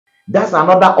That's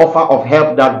another offer of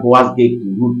help that Boaz gave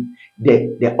to Ruth.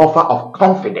 The offer of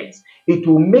confidence. It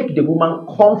will make the woman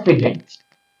confident.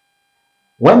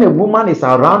 When a woman is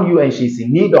around you and she's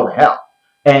in need of help,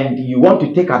 and you want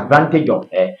to take advantage of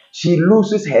her, she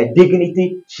loses her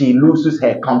dignity, she loses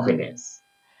her confidence.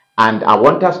 And I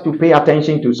want us to pay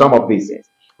attention to some of these things.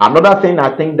 Another thing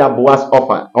I think that Boaz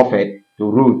offered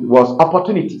to Ruth was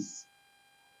opportunities.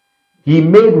 He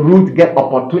made Ruth get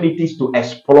opportunities to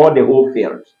explore the whole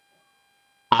field.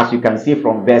 As you can see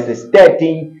from verses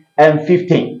 13 and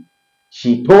 15,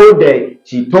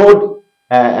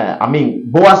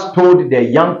 Boaz told the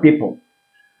young people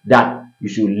that you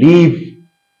should leave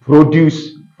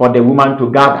produce for the woman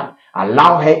to gather.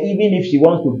 Allow her, even if she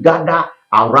wants to gather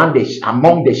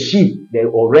among the sheep, the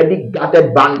already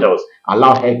gathered bundles,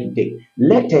 allow her to take.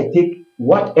 Let her take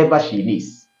whatever she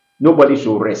needs. Nobody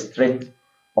should restrict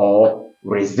or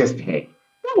resist her.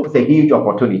 That was a huge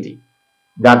opportunity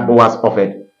that Boaz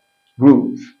offered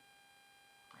Ruth.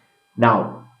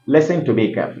 Now, listen to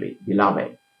me carefully,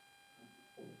 beloved.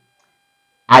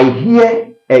 I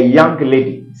hear a young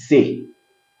lady say,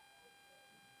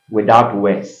 without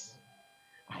words,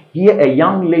 I hear a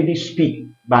young lady speak,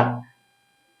 but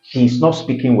she's not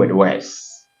speaking with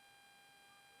words.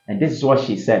 And this is what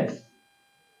she says.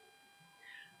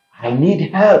 I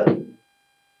need help,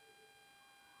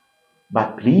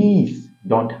 but please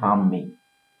don't harm me.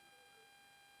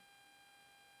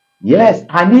 Yes,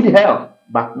 I need help,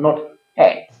 but not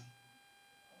hurt.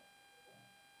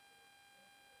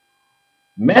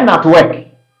 Men at work,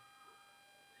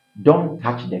 don't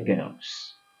touch the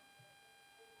girls.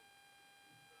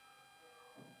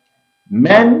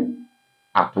 Men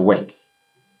at work,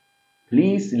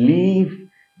 please leave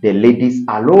the ladies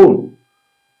alone.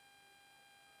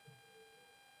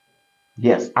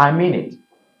 Yes, I mean it.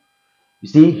 You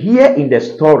see, here in the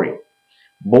story,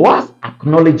 Boaz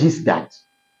acknowledges that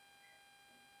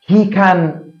he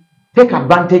can take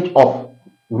advantage of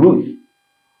Ruth.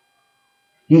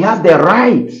 He has the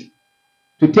right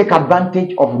to take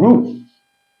advantage of Ruth.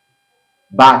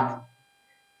 But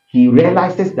he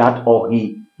realizes that, or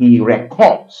he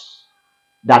records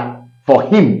that for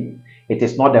him, it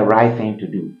is not the right thing to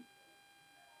do.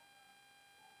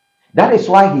 That is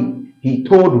why he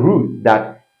told Ruth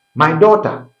that, my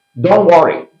daughter, don't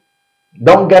worry.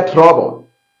 Don't get troubled.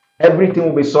 Everything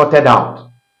will be sorted out.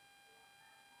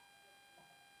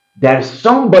 There's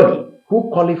somebody who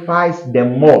qualifies the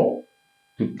more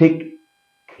to take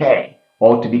care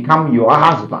or to become your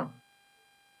husband.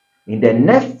 In the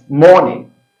next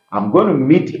morning, I'm going to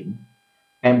meet him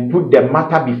and put the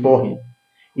matter before him.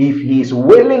 If he is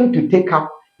willing to take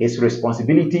up his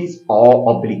responsibilities or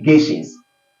obligations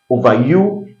over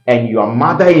you and your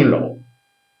mother-in-law,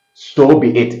 so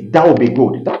be it. That will be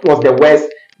good. That was the words.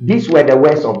 These were the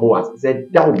words of Boaz. He said,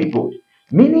 that will be good.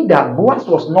 Meaning that Boaz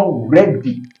was not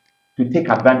ready to take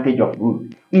advantage of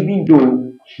Ruth, even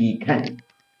though he can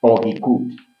or he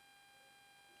could.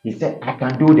 He said, I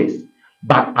can do this,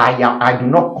 but I do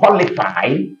not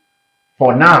qualify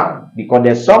for now, because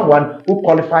there's someone who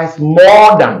qualifies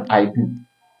more than I do.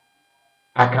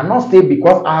 I cannot say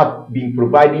because I have been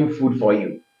providing food for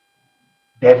you,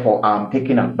 therefore I'm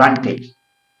taking advantage.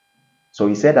 So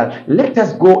he said that let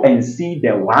us go and see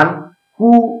the one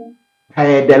who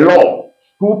per the law,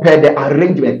 who per the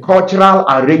arrangement, cultural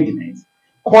arrangements,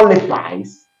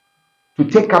 qualifies to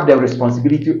take up the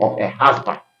responsibility of a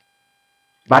husband.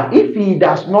 But if he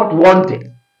does not want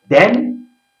it, then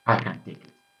I can take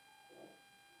it.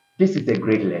 This is a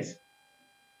great lesson.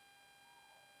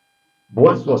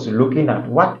 Boaz was looking at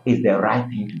what is the right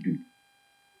thing to do.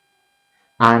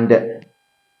 And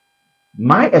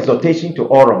my exhortation to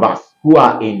all of us who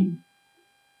are in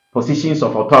positions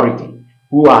of authority,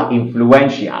 who are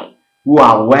influential, who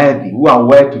are worthy, who are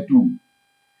well-to-do,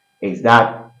 is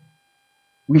that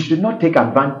we should not take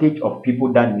advantage of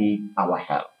people that need our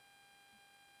help.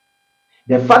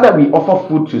 The fact that we offer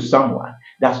food to someone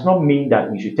does not mean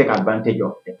that we should take advantage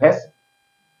of the person.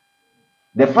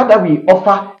 The fact that we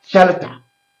offer shelter,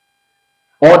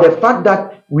 or the fact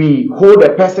that we hold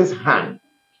a person's hand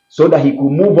so that he could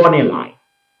move on in life,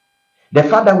 the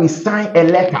fact that we sign a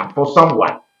letter for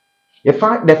someone, the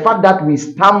fact that we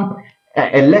stamp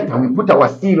a letter, we put our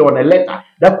seal on a letter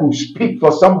that could speak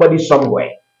for somebody somewhere,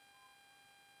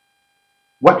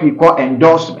 what we call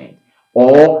endorsement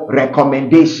or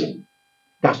recommendation,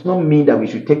 does not mean that we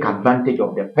should take advantage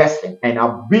of the person and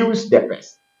abuse the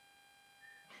person.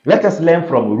 Let us learn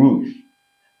from Ruth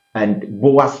and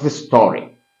Boaz's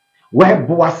story, where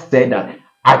Boaz said that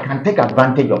I can take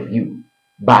advantage of you,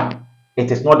 but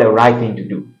it is not the right thing to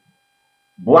do.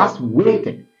 Boaz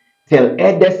waited till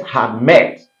elders had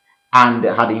met and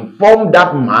had informed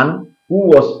that man who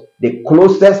was the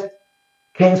closest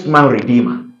kinsman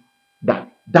redeemer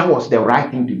that that was the right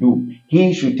thing to do.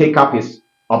 He should take up his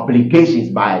obligations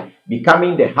by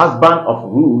becoming the husband of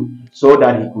Ruth so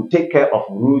that he could take care of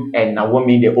Ruth and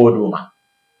Naomi, the old woman,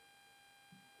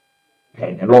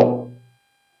 and the Lord.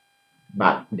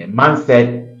 But the man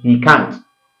said he can't.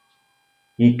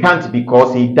 He can't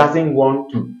because he doesn't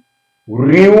want to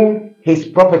ruin his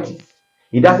properties.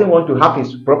 He doesn't want to have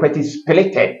his properties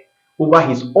splitted over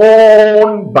his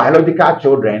own biological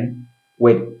children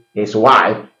with his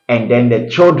wife, and then the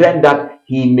children that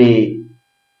he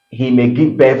may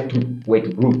give birth to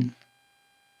with Ruth.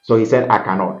 So he said, I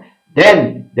cannot.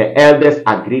 Then the elders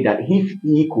agreed that if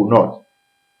he could not,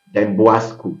 then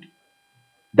Boaz could.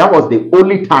 That was the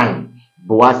only time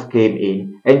Boaz came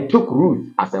in and took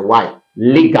Ruth as a wife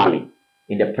legally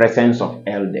in the presence of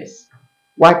elders.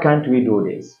 Why can't we do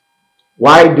this?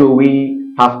 Why do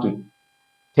we have to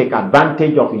take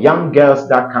advantage of young girls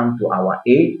that come to our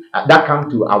aid, that come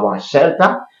to our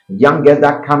shelter, young girls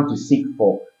that come to seek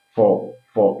for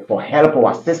help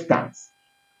or assistance,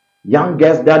 young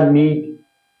girls that need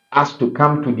us to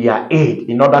come to their aid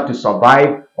in order to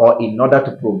survive or in order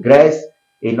to progress,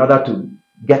 in order to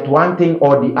get one thing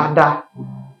or the other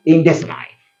in this life?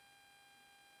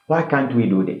 Why can't we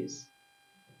do this?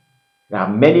 There are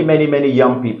many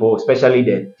young people, especially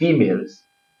the females,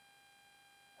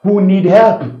 who need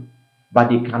help, but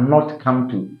they cannot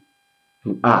come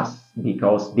to us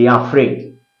because they are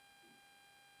afraid.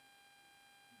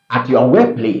 At your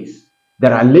workplace,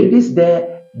 there are ladies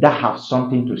there that have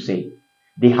something to say.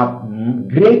 They have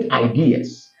great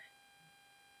ideas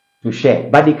to share,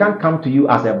 but they can't come to you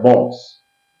as a boss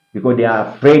because they are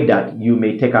afraid that you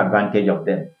may take advantage of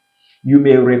them. You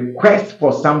may request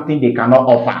for something they cannot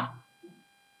offer.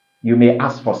 You may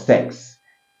ask for sex.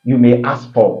 You may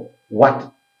ask for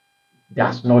what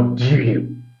does not due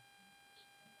you.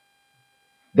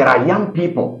 There are young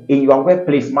people in your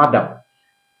workplace, madam,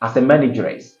 as a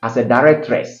manageress, as a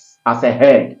directress, as a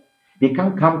head. They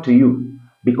can't come to you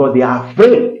because they are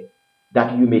afraid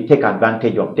that you may take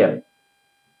advantage of them.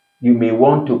 You may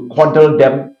want to coddle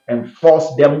them and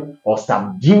force them or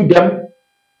subdue them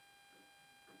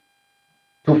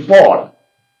to fall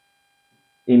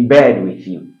in bed with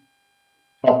you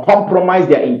or compromise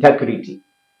their integrity.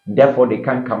 Therefore, they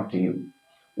can't come to you.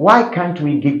 Why can't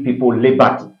we give people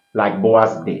liberty like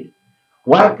Boaz did?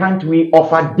 Why can't we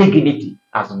offer dignity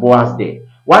as Boaz did?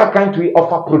 Why can't we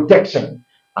offer protection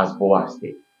as Boaz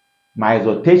did? My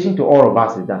exhortation to all of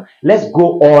us is that let's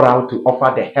go all out to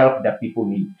offer the help that people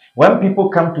need. When people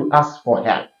come to us for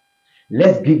help,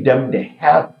 let's give them the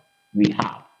help we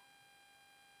have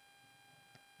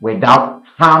without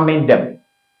harming them,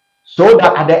 so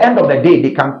that at the end of the day,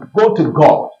 they can go to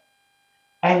God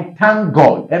and thank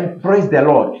God and praise the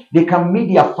Lord. They can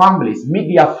meet their families,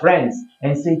 meet their friends,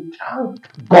 and say,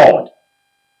 thank God,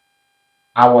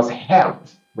 I was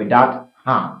helped without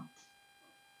harm.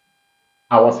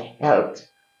 I was helped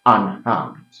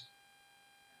unharmed.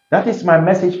 That is my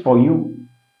message for you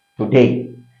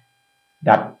today.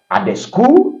 That at the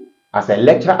school, as a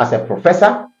lecturer, as a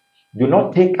professor, do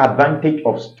not take advantage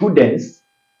of students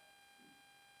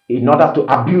in order to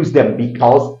abuse them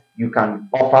because you can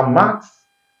offer marks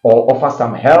or offer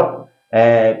some help,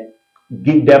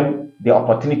 give them the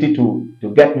opportunity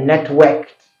to get networked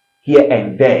here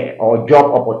and there, or job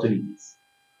opportunities.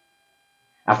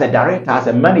 As a director, as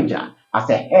a manager, as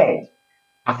a head,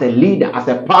 as a leader, as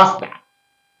a pastor,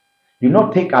 do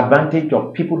not take advantage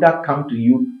of people that come to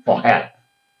you for help.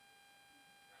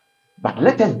 But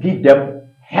let us give them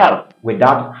help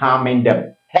without harming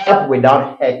them, help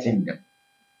without hurting them,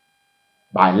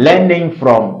 by learning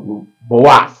from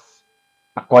Boaz,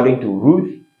 according to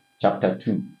Ruth chapter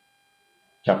 2,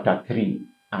 chapter 3,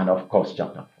 and of course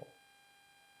chapter 4.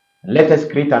 Let us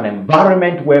create an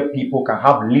environment where people can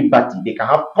have liberty, they can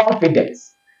have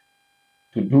confidence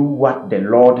to do what the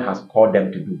Lord has called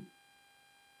them to do.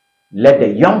 Let the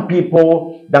young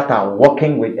people that are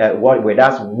working with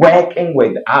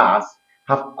us,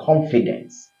 have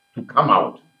confidence to come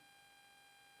out.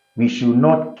 We should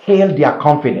not kill their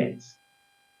confidence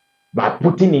by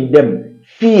putting in them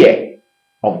fear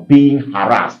of being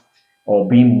harassed or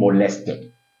being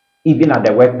molested, even at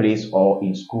the workplace or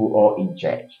in school or in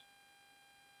church.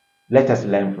 Let us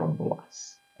learn from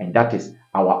Boaz, and that is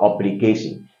our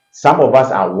obligation. Some of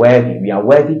us are worthy. We are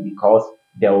worthy because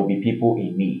there will be people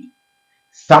in need.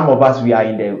 Some of us, we are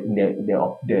in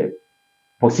the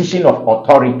position of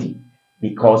authority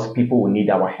because people will need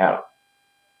our help.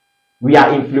 We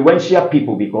are influential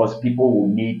people because people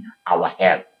will need our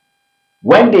help.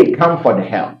 When they come for the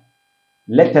help,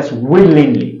 let us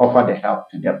willingly offer the help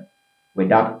to them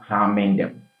without harming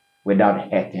them, without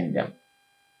hurting them.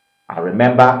 I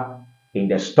remember in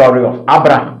the story of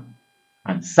Abraham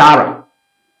and Sarah,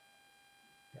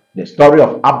 the story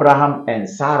of Abraham and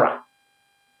Sarah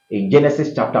in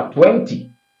Genesis chapter 20,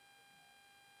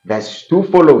 verse 2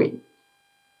 following.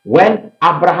 When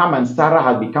Abraham and Sarah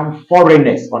had become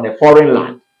foreigners on a foreign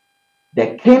land,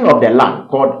 the king of the land,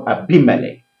 called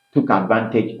Abimelech, took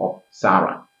advantage of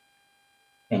Sarah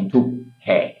and took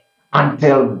her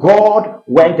until God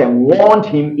went and warned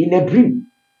him in a dream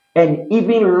and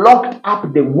even locked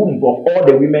up the womb of all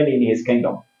the women in his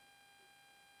kingdom.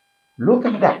 Look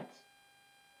at that.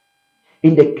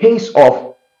 In the case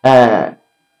of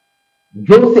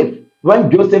Joseph,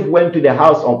 when Joseph went to the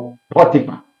house of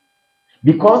Potiphar,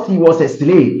 because he was a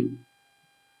slave,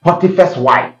 Potiphar's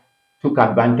wife took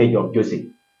advantage of Joseph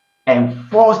and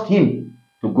forced him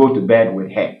to go to bed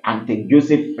with her until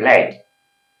Joseph fled.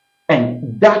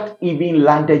 And that even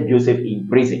landed Joseph in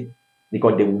prison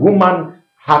because the woman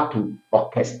had to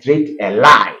orchestrate a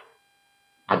lie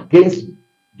against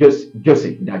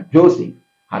Joseph that Joseph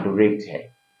had raped her.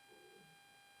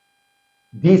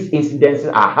 These incidents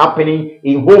are happening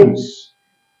in homes,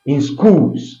 in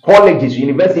schools, colleges,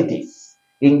 universities,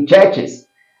 in churches,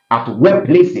 at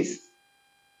workplaces.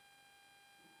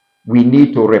 We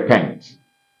need to repent.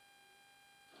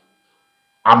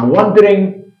 I'm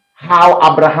wondering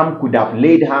how Abraham could have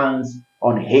laid hands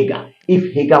on Hagar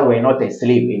if Hagar were not a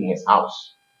slave in his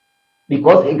house.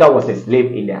 Because Hagar was a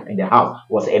slave in the house,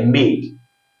 was a maid.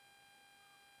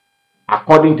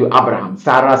 According to Abraham,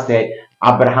 Sarah said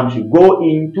Abraham should go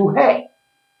into her.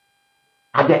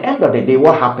 At the end of the day,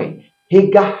 what happened?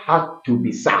 Hagar had to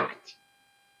be sacked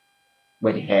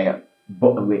with her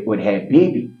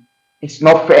baby. It's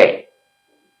not fair.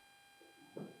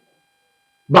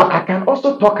 But I can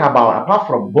also talk about, apart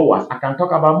from Boaz, I can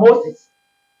talk about Moses.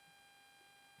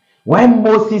 When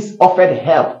Moses offered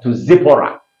help to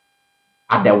Zipporah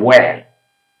at the well,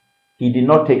 he did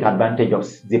not take advantage of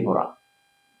Zipporah.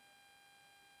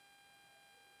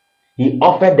 He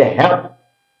offered the help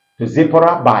to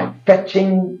Zipporah by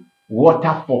fetching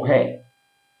water for her.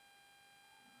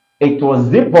 It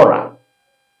was Zipporah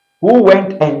who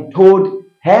went and told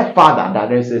her father that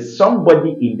there is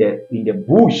somebody in the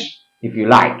bush, if you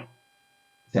like.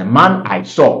 It's a man I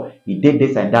saw. He did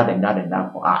this and that and that and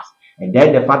that for us. And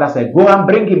then the father said, go and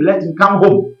bring him, let him come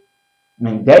home.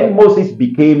 And then Moses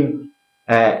became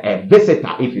a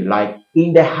visitor, if you like,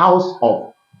 in the house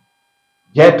of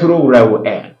Jethro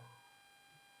Reuel.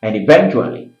 And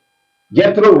eventually,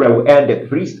 Jethro Reuel, the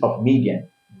priest of Midian,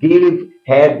 gave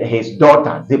her his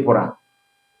daughter Zipporah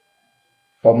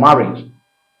for marriage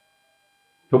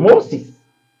to Moses.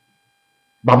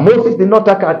 But Moses did not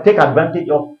take advantage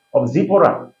of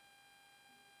Zipporah.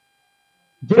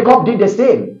 Jacob did the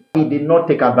same. He did not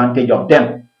take advantage of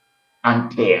them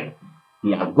until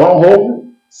he had gone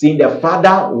home, seen the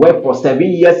father work for 7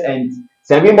 years and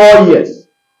 7 more years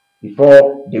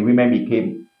before the women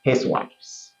became his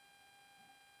wives.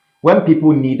 When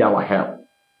people need our help,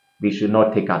 we should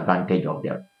not take advantage of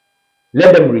them.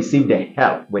 Let them receive the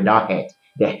help without hurt,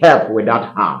 the help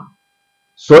without harm,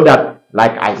 so that,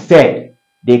 like I said,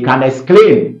 they can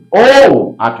exclaim,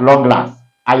 oh, at long last,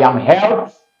 I am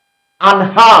helped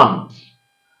unharmed.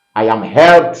 I am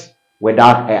helped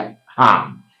without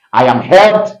harm. I am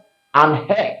helped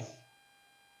unhurt.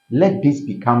 Let this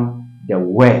become the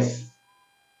words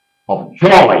of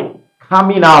joy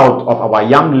coming out of our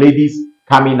young ladies,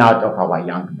 coming out of our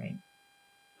young men,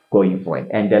 going forward.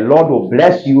 And the Lord will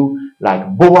bless you like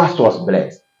Boaz was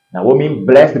blessed. Naomi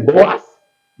blessed Boaz.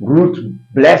 Ruth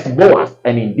blessed Boaz.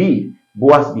 And indeed,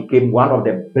 Boaz became one of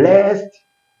the blessed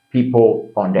people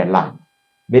on the land.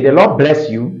 May the Lord bless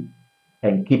you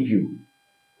and keep you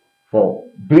for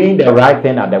doing the right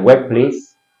thing at the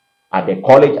workplace, at the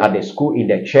college, at the school, in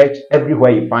the church,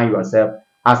 everywhere you find yourself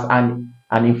as an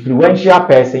influential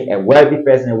person, a wealthy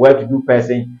person, a well-to-do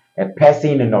person, a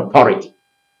person in authority.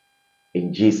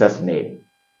 In Jesus' name,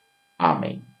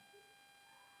 amen.